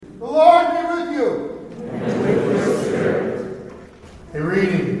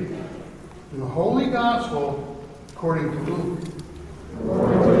according to Luke.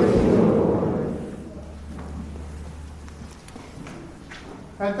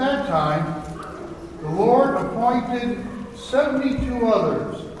 At that time, the Lord appointed 72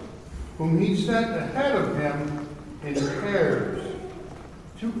 others, whom he sent ahead of him in pairs,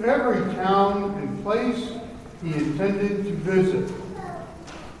 to every town and place he intended to visit.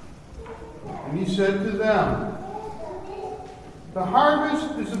 And he said to them, "The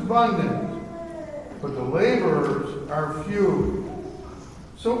harvest is abundant, but the laborers are few.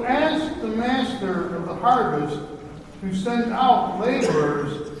 So ask the master of the harvest to send out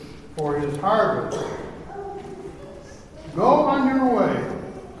laborers for his harvest. Go on your way.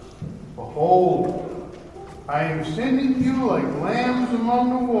 Behold, I am sending you like lambs among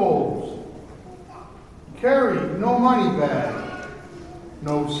the wolves. Carry no money bag,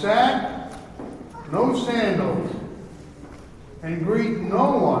 no sack, no sandals, and greet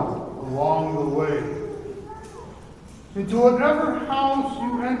no one along the way. Into whatever house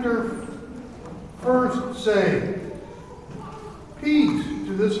you enter, first say, 'Peace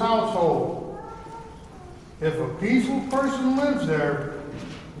to this household.' If a peaceful person lives there,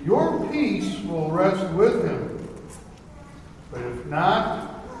 your peace will rest with him. But if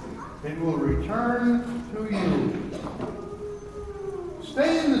not, it will return to you.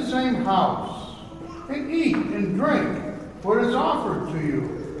 Stay in the same house and eat and drink what is offered to you,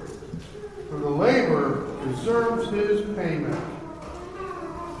 for the laborer deserves his payment.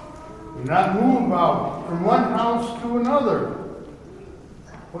 Do not move about from one house to another.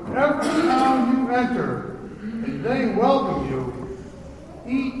 Whatever town you enter, and they welcome you,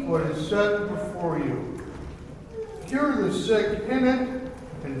 eat what is set before you. Cure the sick in it,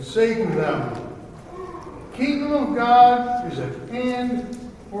 and say to them, 'The kingdom of God is at hand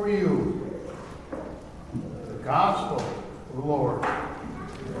for you.'" The Gospel of the Lord.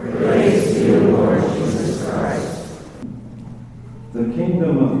 Praise to you, Lord Jesus Christ. The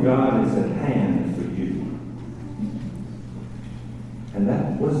kingdom of God is at hand for you. And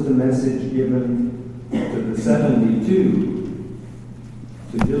that was the message given to the 72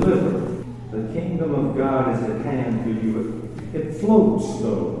 to deliver. The kingdom of God is at hand for you. It floats,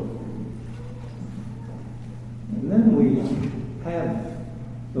 though. And then we have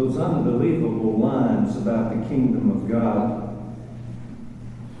those unbelievable lines about the kingdom of God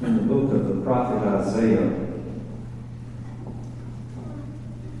in the book of the prophet Isaiah.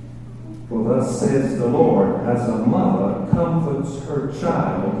 "For thus says the Lord, as a mother comforts her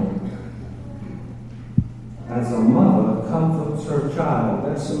child," as a mother comforts her child.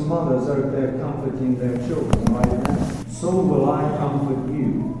 There's some mothers out there comforting their children right now. "So will I comfort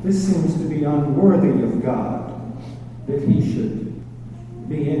you." This seems to be unworthy of God, that he should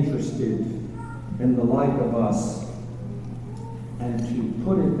be interested in the like of us, and to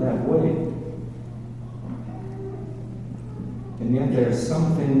put it that way. And yet there's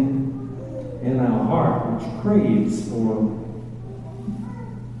something in our heart which craves for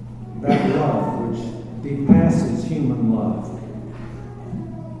that love which depasses human love.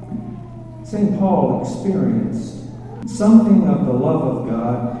 St. Paul experienced something of the love of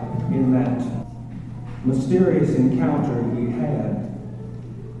God in that mysterious encounter he had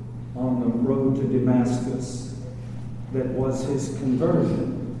on the road to Damascus that was his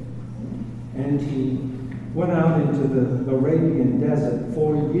conversion. And he went out into the Arabian desert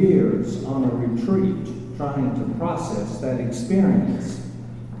for years on a retreat, trying to process that experience.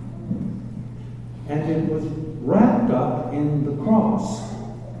 And it was wrapped up in the cross,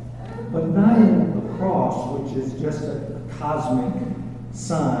 but not in the cross, which is just a cosmic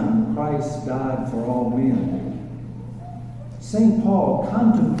sign. Christ died for all men. St. Paul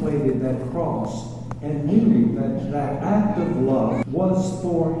contemplated that cross and knew that that act of love was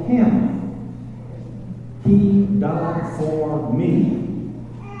for him. He died for me.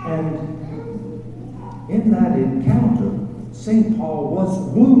 And in that encounter, St. Paul was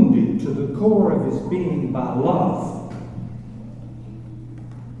wounded to the core of his being by love.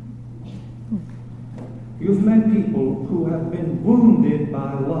 You've met people who have been wounded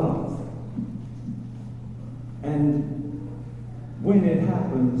by love. And when it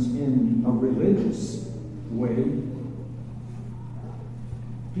happens in a religious way,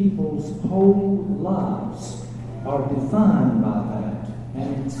 people's whole lives are defined by that.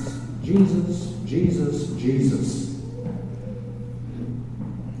 And it's Jesus, Jesus, Jesus.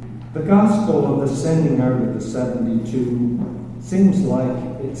 The gospel of the sending out of the 72 seems like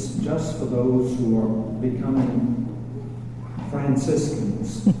it's just for those who are becoming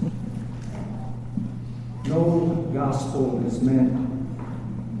Franciscans. No gospel is meant,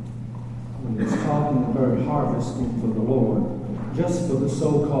 when it's talking about harvesting for the Lord, just for the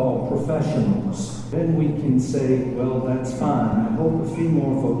so-called professionals. then we can say, well, that's fine. I hope a few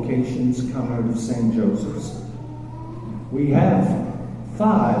more vocations come out of St. Joseph's. We have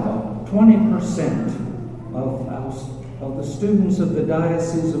 20% of the students of the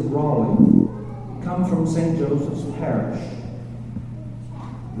Diocese of Raleigh come from St. Joseph's Parish.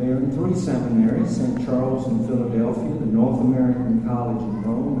 They're in 3 seminaries, St. Charles in Philadelphia, the North American College in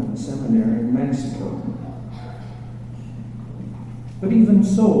Rome, and the seminary in Mexico. But even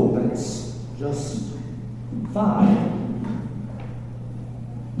so, that's just 5.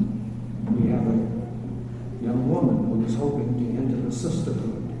 We have a young woman who is hoping to enter the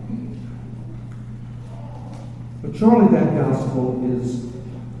sisterhood. But surely that gospel is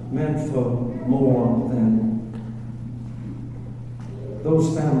meant for more than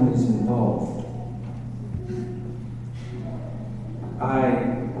those families involved.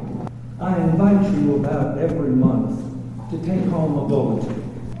 I invite you about every month to take home a bulletin.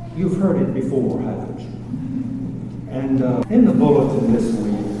 You've heard it before, haven't you? And in the bulletin this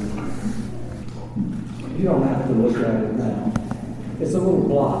week, you don't have to look at it now. It's a little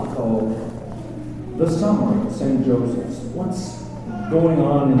block called The Summer at St. Joseph's. What's going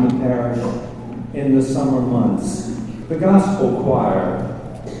on in the parish in the summer months? The gospel choir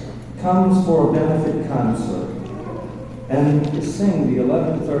comes for a benefit concert and to sing the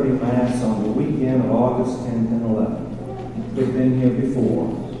 11:30 Mass on the weekend of August 10th and 11th. We've been here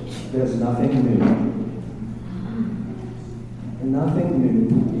before. There's nothing new. And nothing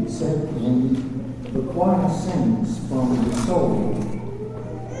new except when the choir sings from the soul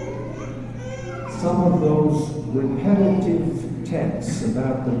some of those repetitive texts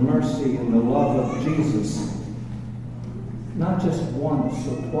about the mercy and the love of Jesus, not just once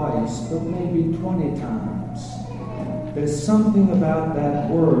or twice, but maybe 20 times. There's something about that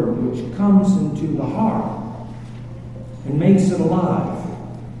word which comes into the heart and makes it alive.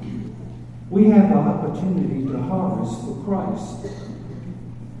 We have the opportunity to harvest for Christ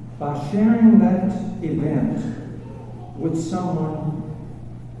by sharing that event with someone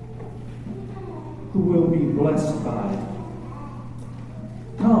who will be blessed by it.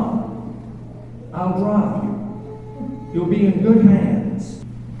 Come, I'll drive you. You'll be in good hands.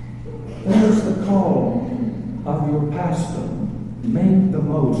 There's the call of your pastor. Make the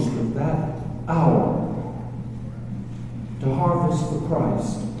most of that hour to harvest for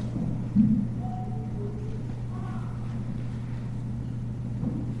Christ.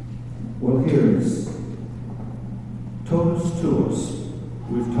 Well, here's Totus Tuus.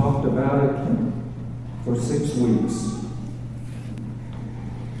 We've talked about it for 6 weeks.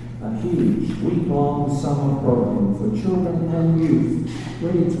 A huge week-long summer program for children and youth,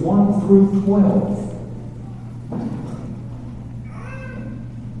 grades 1 through 12.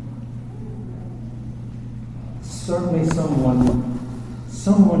 Certainly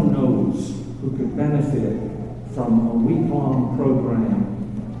someone knows who could benefit from a week-long program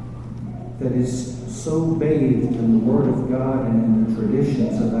that is so bathed in the Word of God and in the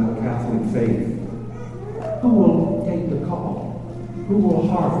traditions of our Catholic faith. Who will take the call? Who will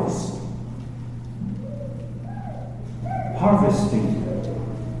harvest? Harvesting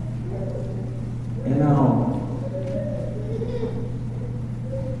in our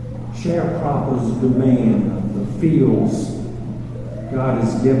sharecropper's domain of the fields God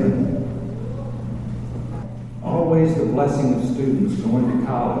has given. Always the blessing of students going to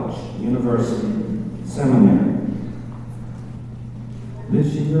college, university, seminary.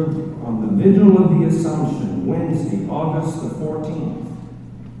 This year, on the Vigil of the Assumption, Wednesday, August the 14th,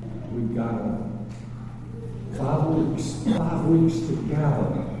 we've got 5 weeks to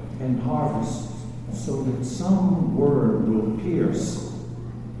gather and harvest so that some word will pierce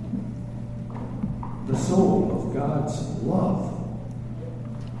the soul of God's love.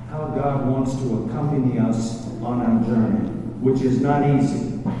 How God wants to accompany us on our journey, which is not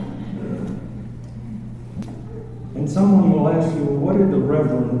easy. And someone will ask you, well, what did the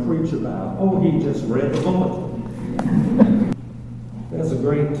Reverend preach about? Oh, he just read the bulletin. There's a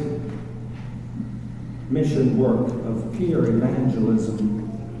great mission work of peer evangelism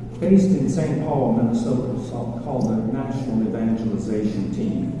based in St. Paul, Minnesota, called the National Evangelization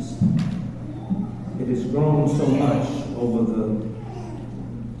Teams. It has grown so much over the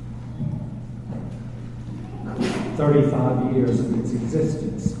 35 years of its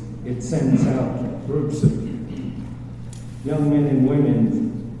existence. It sends out groups of young men and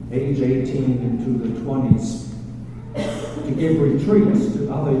women, age 18 into the 20s, to give retreats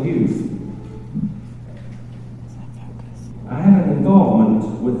to other youth. I had an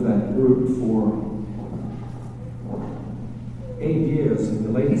involvement with that group for 8 years in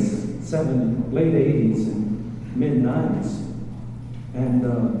the late 80s and mid 90s. And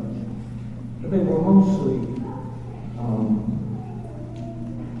They were mostly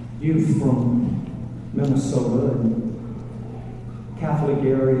youth from Minnesota and Catholic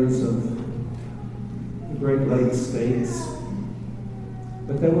areas of the Great Lakes states.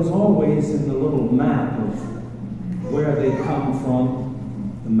 But there was always in the little map of where they come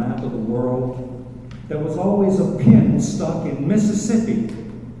from, the map of the world, there was always a pin stuck in Mississippi.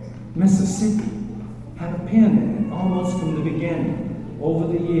 Mississippi had a pin in it almost from the beginning. Over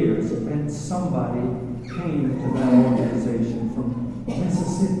the years, it meant somebody came to that organization from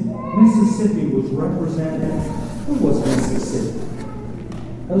Mississippi. Mississippi was represented. Who was Mississippi?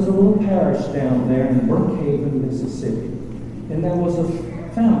 There was a little parish down there in Brookhaven, Mississippi. And there was a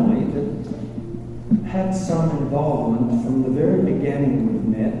family that had some involvement from the very beginning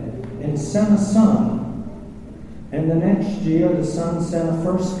with Met and sent a son. And the next year, the son sent a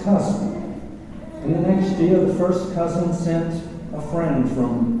first cousin. And the next year, the first cousin sent a friend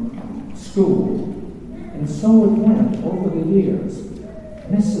from school. And so it went over the years.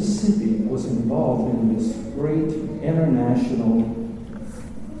 Mississippi was involved in this great international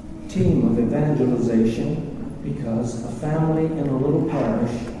team of evangelization because a family in a little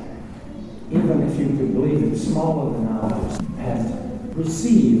parish, even if you could believe it, smaller than ours, had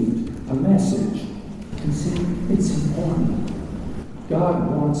received a message. And see, it's important.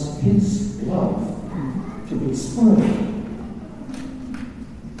 God wants His love to be spread.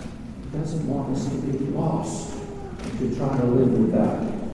 He doesn't want us to be lost, to try to live without it.